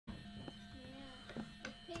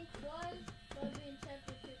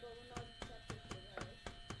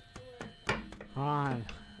on.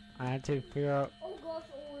 I had to figure out. Oh gosh,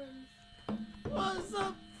 orange. What's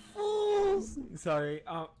up, fools? Sorry,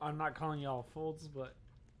 I'm not calling y'all fools, but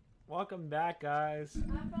welcome back, guys. I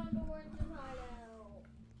found orange's hideout.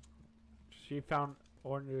 She found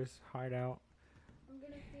Orange's hideout. I'm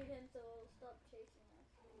gonna feed him so he'll stop chasing us.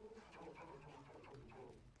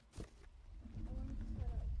 Orange's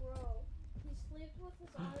hideout. Bro, he sleeps with his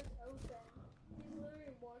eyes open. He's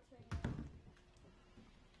literally watching us.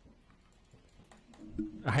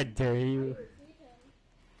 I dare you. Feed him.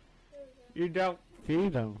 There we go. You don't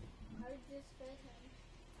feed him. I just fed him.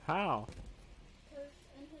 How? Cause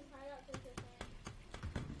in his hideout there's a thing.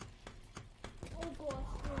 Oh gosh,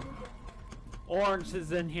 orange. Orange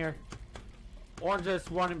is in here. Orange is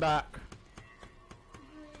running back.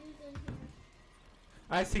 Green's in here.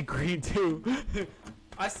 I see green too.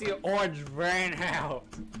 I see orange ran out.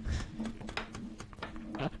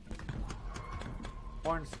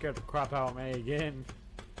 Orange scared the crap out of me again.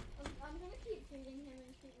 I'm gonna keep feeding him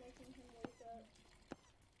and keep making him wake up.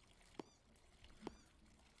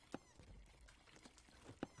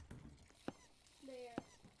 There.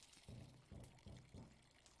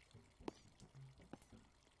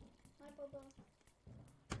 Hi, Bubba.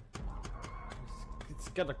 It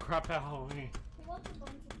scared the crap out of me. He wants a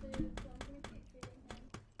bunch of food, so I'm gonna keep feeding him.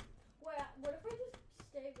 Wait, what if I just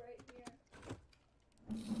stay right here?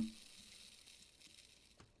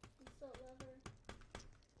 It's so leather.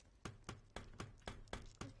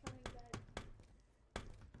 He's coming back.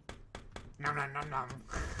 Nom nom nom nom.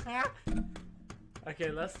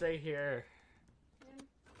 Okay, let's stay here. Yeah.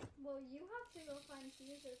 Well, you have to go find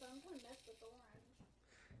fuses. I'm gonna mess with orange.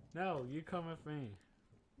 No, you come with me.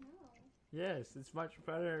 No. Yes, it's much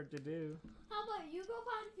better to do. How about you go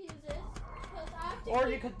find fuses? Because I have to. Or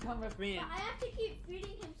keep, you could come with me. But I have to keep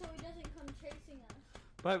feeding him so he doesn't come chasing us.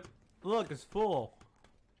 But look, it's full.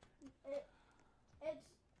 It's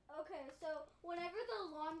okay. So whenever the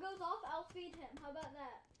alarm goes off, I'll feed him. How about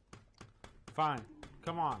that? Fine.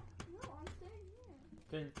 Come on. No, I'm staying here.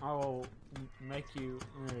 Then I will make you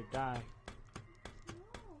die. No,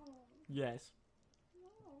 Yes. no,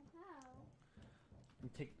 how?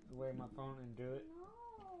 And take away my phone and do it. No,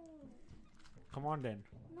 Come on then.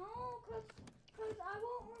 no, cause I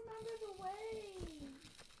won't remember the way.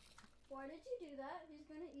 Why did you do that? He's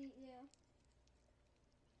gonna eat you.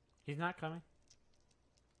 He's not coming.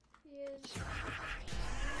 He is.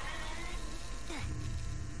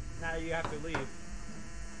 Now you have to leave.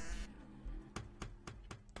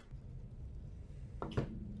 I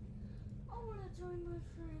wanna join my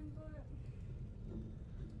friend, but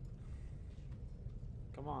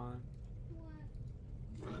Come on.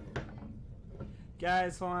 what?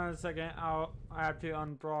 Guys, hold on a second. I have to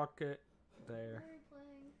unblock it. What There. are you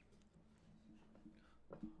playing?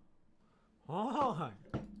 Hold on.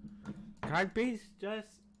 Can I please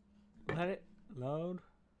just let it load?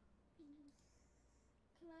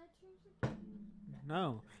 Can I choose a game?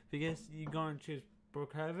 No. Because you gonna choose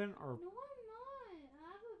Brookhaven or No, I'm not. I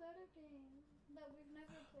have a better game that we've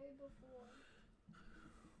never played before.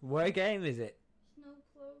 what game is it?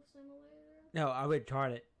 Snowplow Simulator. No, I would try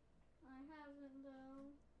it. I haven't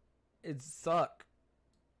though. It suck.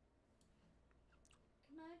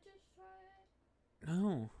 Can I just try it?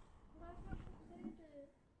 No. But I've never played it.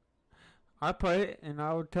 I play it and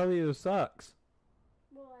I will tell you it sucks.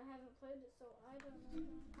 Well, I haven't played it, so I don't know.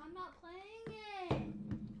 I'm not playing it.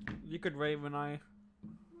 You could rate when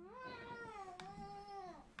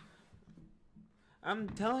I'm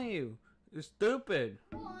telling you, it's stupid.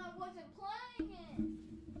 Well, I wasn't playing it.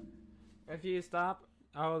 If you stop,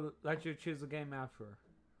 I'll let you choose the game after.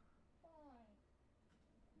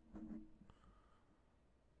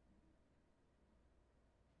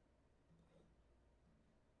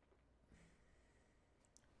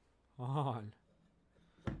 Fine. Hold on.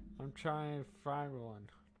 I'm trying to find one.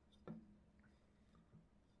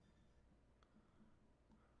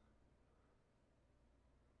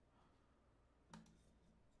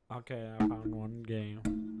 Okay, I found one game.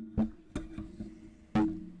 What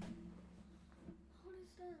is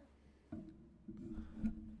that?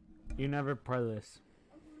 You never play this.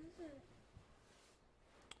 What is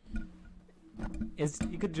it? It's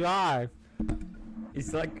you could drive.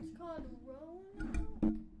 It's like It's called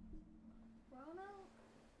Roanoke. Roanoke?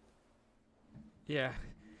 yeah,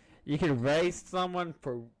 you could race someone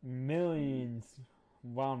for millions,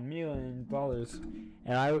 $1 million,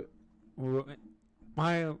 and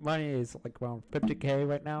my money is like around 50K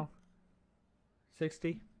right now.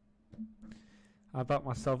 60. I bought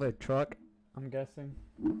myself a truck. I'm guessing.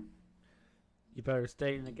 You better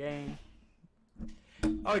stay in the game.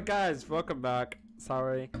 Oh, guys, welcome back.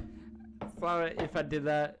 Sorry if I did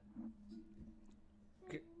that.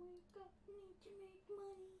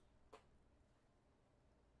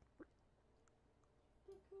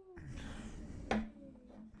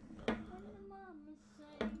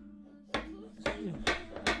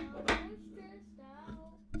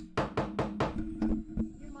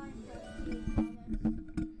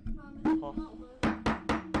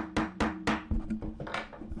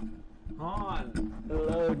 On. It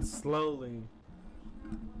loads slowly.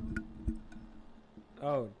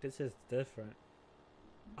 Oh, this is different.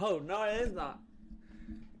 Oh, no, it is not.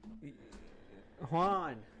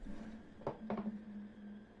 Juan.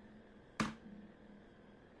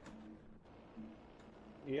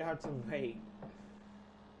 You have to wait.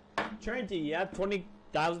 Trinity, you have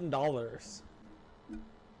 $20,000.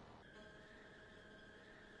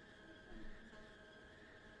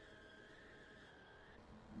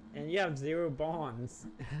 And you have 0 bonds.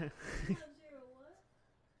 You have 0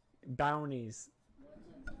 what? Bounties. What's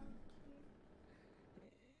a bounty?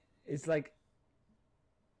 It's like,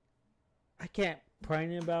 I can't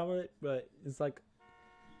pray about it, but it's like,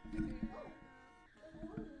 Oh, it's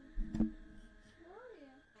loading. Where are you?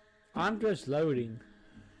 I'm just loading.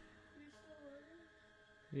 You're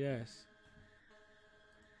still loading? Yes.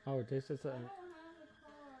 Oh, this is I a don't have a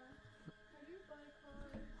car. How do you buy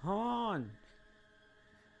cars? Han.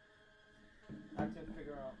 I have to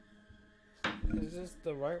figure out. Is this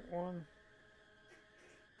the right one?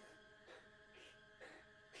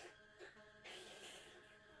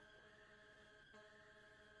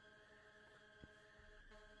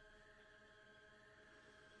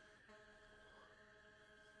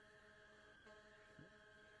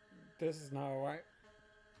 This is not a right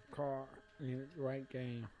car, right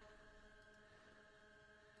game.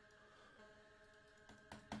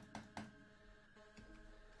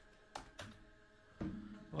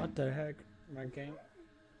 What the heck? My game?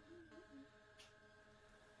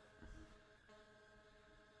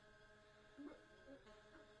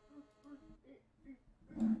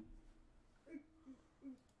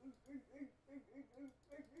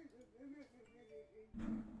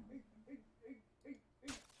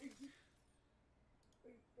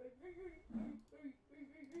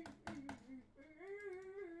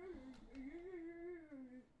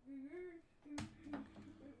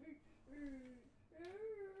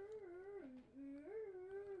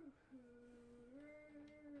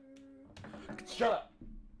 Shut up!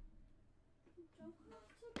 You don't have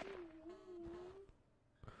to be mean.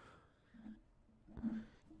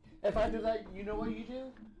 If I do that, you know what you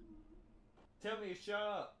do? Tell me to shut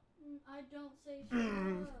up. I don't say shut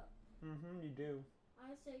up. You do.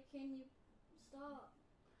 I say, can you stop?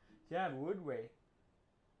 Yeah, rudely.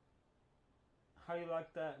 How do you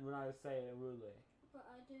like that when I say it rudely? But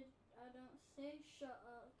I don't say shut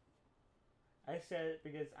up. I said it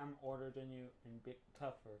because I'm older than you and bit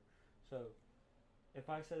tougher. So, if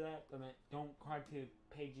I say that, I mean, don't cry to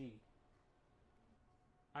Paigey.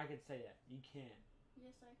 I could say that. You can't.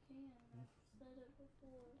 Yes, I can. I've said it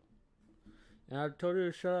before. And I told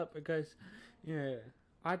her to shut up because, yeah,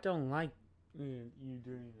 I don't like you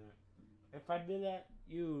doing that. If I did that,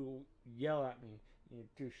 you yell at me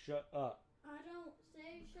to shut up. I don't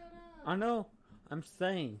say shut up. I know. I'm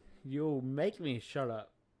saying you'll make me shut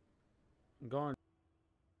up. Go on.